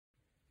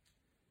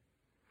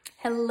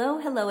Hello,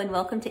 hello, and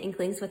welcome to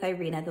Inklings with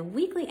Irina, the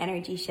weekly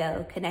energy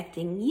show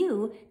connecting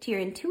you to your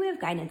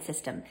intuitive guidance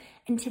system.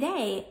 And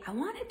today, I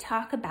want to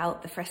talk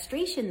about the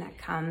frustration that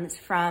comes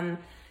from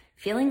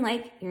feeling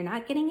like you're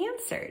not getting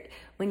answered.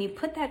 When you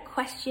put that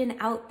question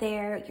out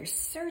there, you're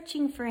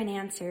searching for an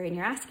answer and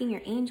you're asking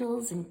your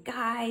angels and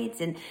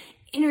guides and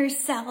inner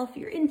self,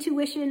 your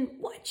intuition,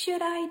 what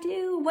should I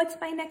do? What's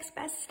my next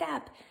best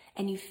step?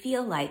 And you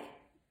feel like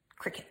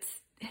crickets.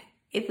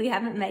 If we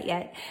haven't met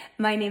yet,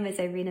 my name is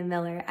Irina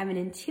Miller. I'm an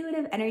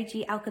intuitive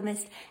energy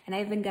alchemist, and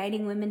I've been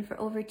guiding women for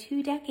over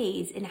 2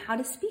 decades in how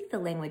to speak the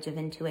language of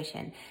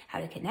intuition,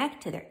 how to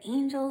connect to their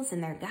angels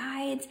and their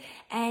guides,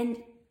 and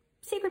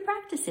sacred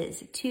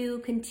practices to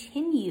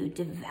continue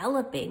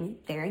developing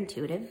their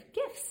intuitive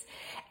gifts.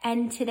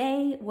 And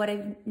today, what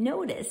I've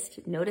noticed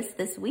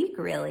this week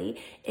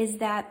really, is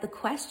that the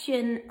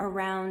question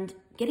around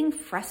getting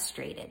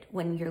frustrated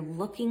when you're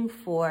looking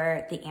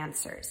for the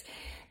answers.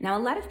 Now, a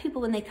lot of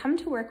people, when they come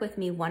to work with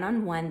me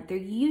one-on-one, they're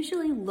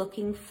usually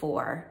looking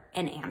for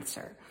an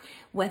answer,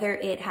 whether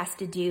it has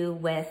to do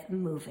with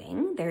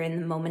moving. They're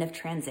in the moment of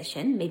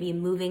transition, maybe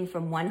moving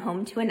from one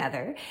home to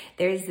another.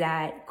 There's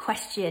that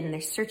question, they're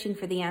searching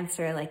for the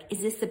answer, like, is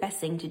this the best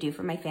thing to do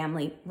for my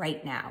family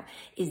right now?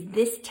 Is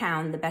this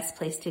town the best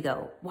place to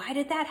go? Why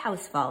did that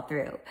house fall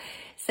through?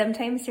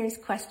 Sometimes there's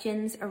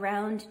questions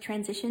around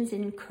transitions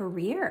in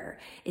career.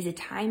 Is it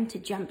time to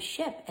jump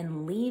ship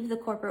and leave the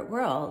corporate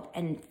world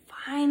and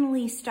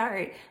finally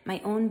start my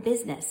own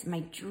business,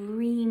 my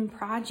dream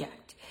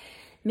project?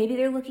 Maybe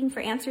they're looking for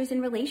answers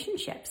in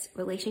relationships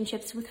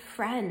with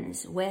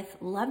friends, with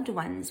loved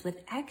ones, with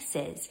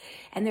exes,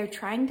 and they're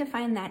trying to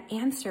find that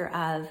answer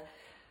of,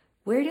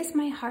 where does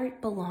my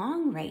heart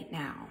belong right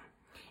now?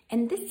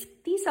 And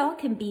these all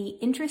can be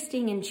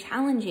interesting and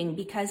challenging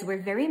because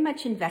we're very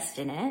much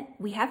invested in it.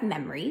 We have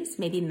memories,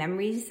 maybe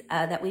memories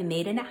that we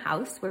made in a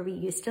house where we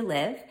used to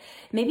live,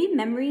 maybe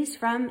memories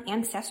from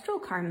ancestral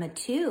karma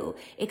too,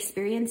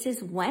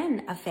 experiences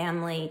when a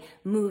family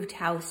moved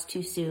house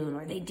too soon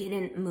or they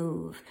didn't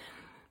move.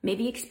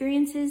 Maybe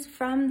experiences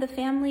from the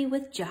family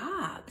with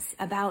jobs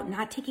about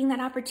not taking that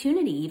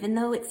opportunity, even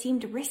though it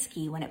seemed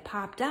risky when it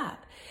popped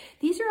up.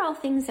 These are all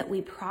things that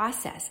we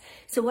process.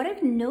 So what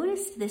I've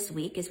noticed this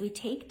week is we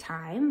take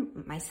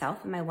time, myself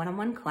and my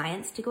one-on-one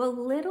clients, to go a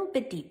little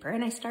bit deeper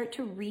and I start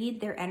to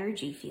read their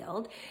energy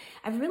field.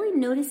 I've really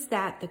noticed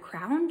that the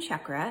crown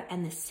chakra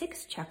and the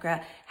sixth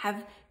chakra have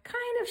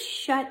kind of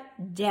shut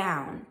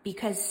down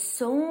because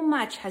so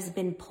much has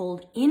been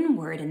pulled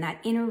inward in that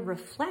inner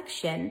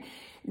reflection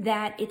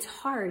that it's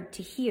hard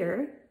to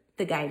hear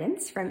the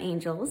guidance from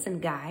angels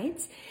and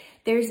guides.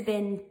 There's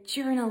been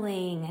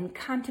journaling and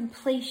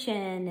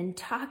contemplation and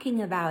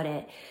talking about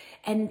it.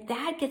 And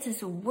that gets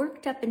us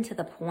worked up into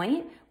the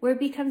point where it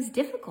becomes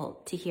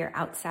difficult to hear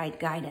outside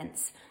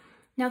guidance.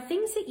 Now,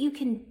 things that you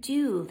can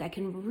do that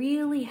can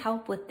really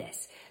help with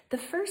this. The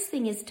first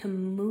thing is to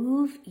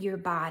move your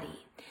body.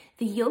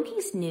 The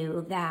yogis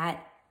knew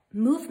that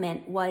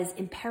movement was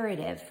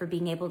imperative for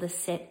being able to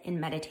sit in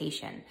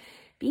meditation.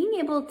 Being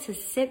able to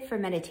sit for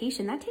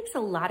meditation, that takes a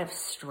lot of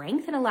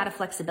strength and a lot of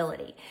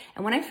flexibility.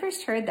 And when I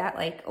first heard that,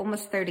 like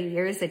almost 30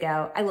 years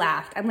ago, I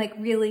laughed. I'm like,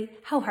 really?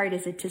 How hard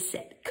is it to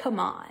sit? Come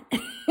on.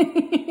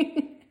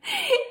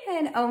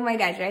 And oh my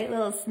gosh, right?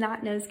 Little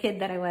snot-nosed kid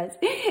that I was.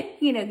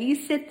 You know, you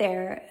sit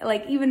there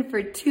like even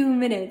for 2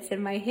 minutes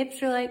and my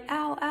hips were like,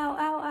 ow, ow,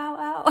 ow,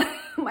 ow,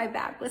 ow. My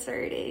back was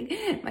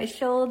hurting, my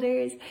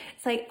shoulders.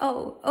 It's like,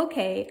 oh,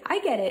 okay, I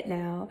get it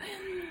now.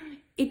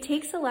 It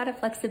takes a lot of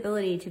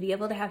flexibility to be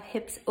able to have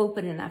hips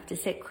open enough to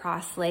sit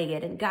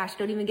cross-legged. And gosh,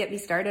 don't even get me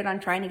started on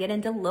trying to get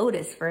into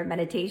lotus for a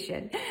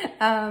meditation.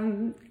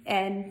 And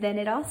then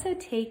it also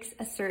takes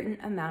a certain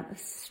amount of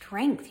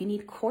strength. You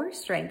need core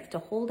strength to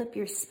hold up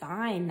your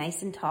spine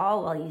nice and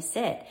tall while you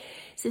sit.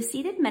 So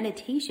seated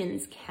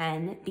meditations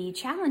can be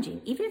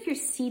challenging, even if you're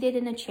seated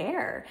in a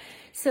chair.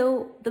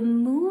 So the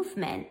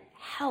movement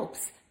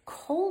helps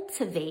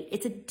cultivate.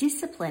 It's a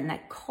discipline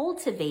that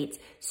cultivates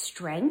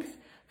strength,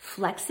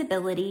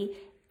 flexibility,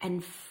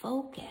 and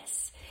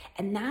focus.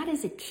 And that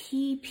is a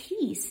key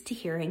piece to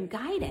hearing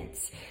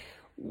guidance.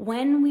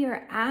 When we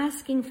are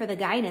asking for the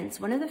guidance,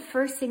 one of the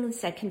first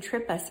things that can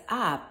trip us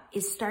up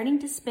is starting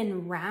to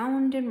spin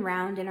round and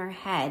round in our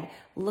head,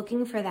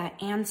 looking for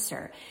that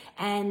answer.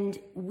 And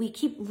we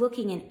keep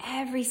looking in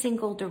every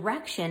single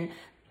direction,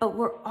 but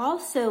we're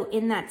also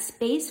in that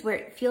space where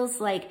it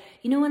feels like,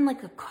 you know, when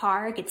like a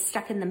car gets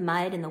stuck in the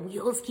mud and the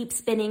wheels keep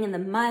spinning and the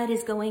mud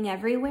is going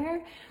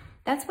everywhere?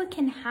 That's what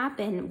can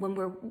happen when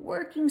we're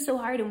working so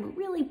hard and we're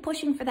really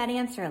pushing for that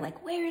answer.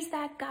 Like, where's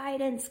that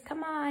guidance?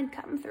 Come on,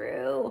 come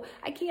through.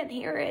 I can't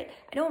hear it.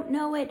 I don't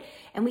know it.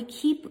 And we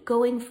keep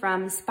going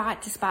from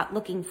spot to spot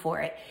looking for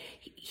it.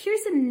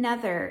 Here's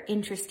another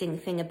interesting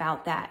thing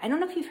about that. I don't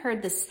know if you've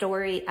heard the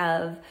story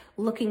of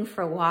looking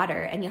for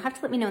water, and you'll have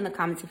to let me know in the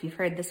comments if you've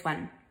heard this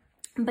one.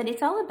 But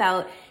it's all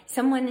about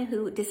someone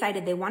who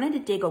decided they wanted to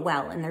dig a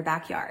well in their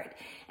backyard.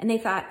 And they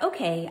thought,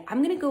 okay,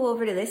 I'm going to go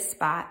over to this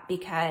spot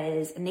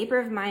because a neighbor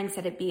of mine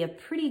said it'd be a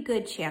pretty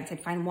good chance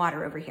I'd find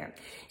water over here.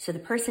 So the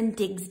person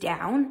digs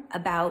down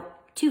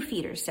about 2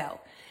 feet or so,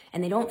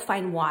 and they don't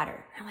find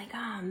water. I'm like,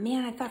 oh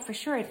man, I thought for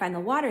sure I'd find the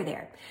water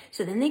there.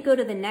 So then they go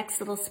to the next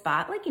little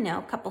spot, like,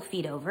 a couple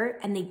feet over,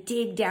 and they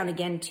dig down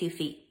again 2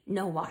 feet,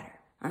 no water.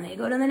 And they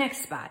go to the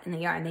next spot in the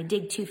yard and they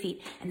dig 2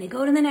 feet, and they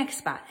go to the next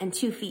spot and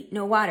 2 feet,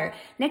 no water.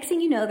 Next thing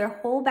you know, their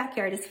whole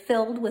backyard is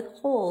filled with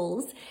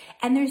holes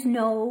and there's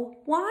no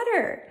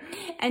water.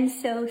 And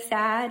so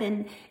sad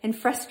and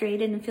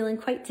frustrated and feeling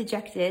quite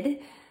dejected,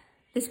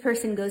 this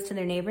person goes to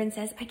their neighbor and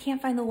says, I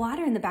can't find the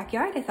water in the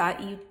backyard. I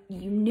thought you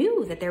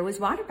knew that there was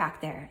water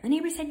back there. The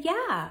neighbor said,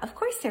 yeah, of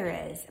course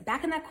there is,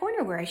 back in that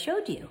corner where I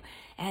showed you.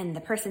 And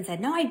the person said,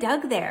 no, I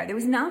dug there. There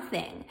was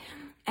nothing.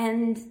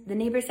 And the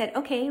neighbor said,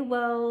 okay,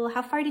 well,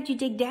 how far did you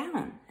dig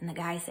down? And the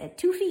guy said,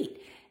 2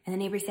 feet. And the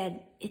neighbor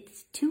said,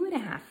 it's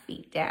 2.5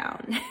 feet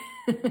down.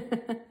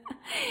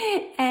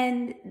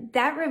 And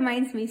that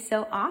reminds me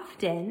so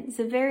often. It's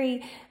a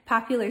very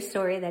popular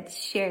story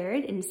that's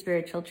shared in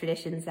spiritual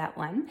traditions, that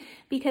one,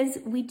 because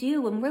we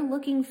do, when we're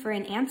looking for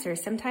an answer,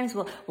 sometimes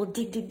we'll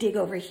dig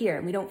over here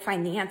and we don't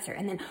find the answer.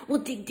 And then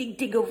we'll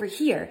dig over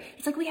here.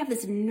 It's like we have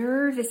this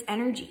nervous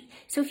energy.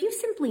 So if you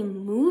simply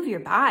move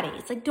your body,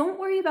 it's like, don't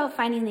worry about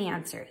finding the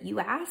answer. You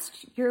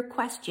asked your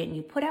question,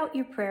 you put out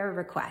your prayer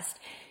request.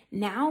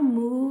 Now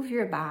move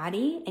your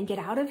body and get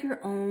out of your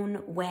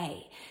own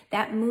way.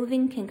 That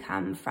moving can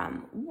come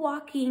from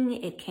walking.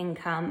 It can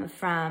come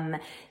from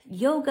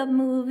yoga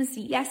moves.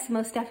 Yes,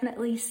 most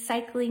definitely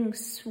cycling,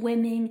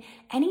 swimming,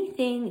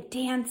 anything,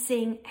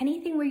 dancing,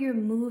 anything where you're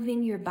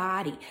moving your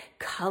body.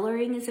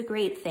 Coloring is a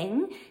great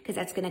thing because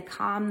that's going to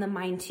calm the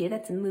mind too.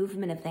 That's a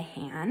movement of the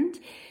hand.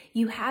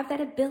 You have that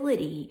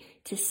ability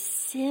to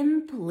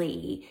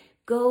simply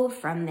go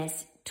from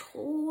this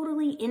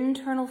totally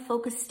internal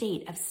focused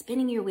state of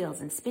spinning your wheels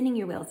and spinning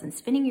your wheels and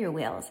spinning your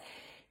wheels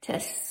to a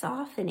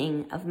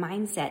softening of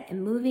mindset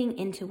and moving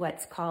into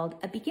what's called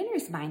a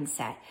beginner's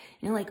mindset.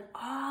 Like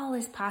all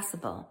is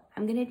possible.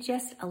 I'm going to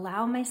just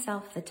allow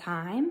myself the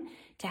time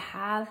to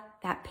have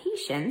that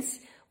patience,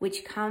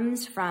 which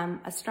comes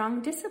from a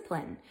strong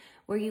discipline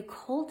where you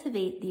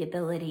cultivate the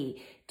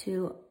ability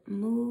to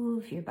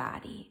move your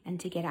body and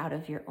to get out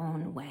of your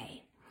own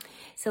way.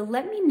 So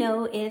let me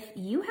know if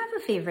you have a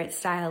favorite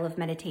style of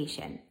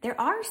meditation. There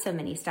are so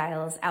many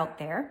styles out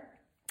there.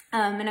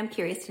 And I'm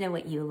curious to know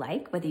what you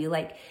like, whether you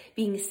like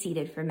being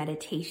seated for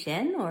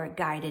meditation or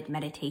guided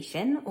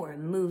meditation or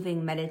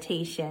moving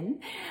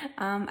meditation.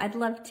 I'd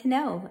love to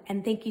know.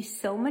 And thank you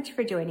so much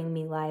for joining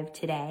me live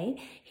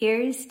today.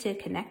 Here's to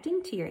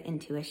connecting to your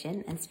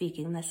intuition and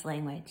speaking this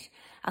language.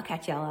 I'll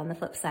catch y'all on the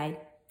flip side.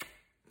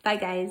 Bye,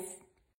 guys.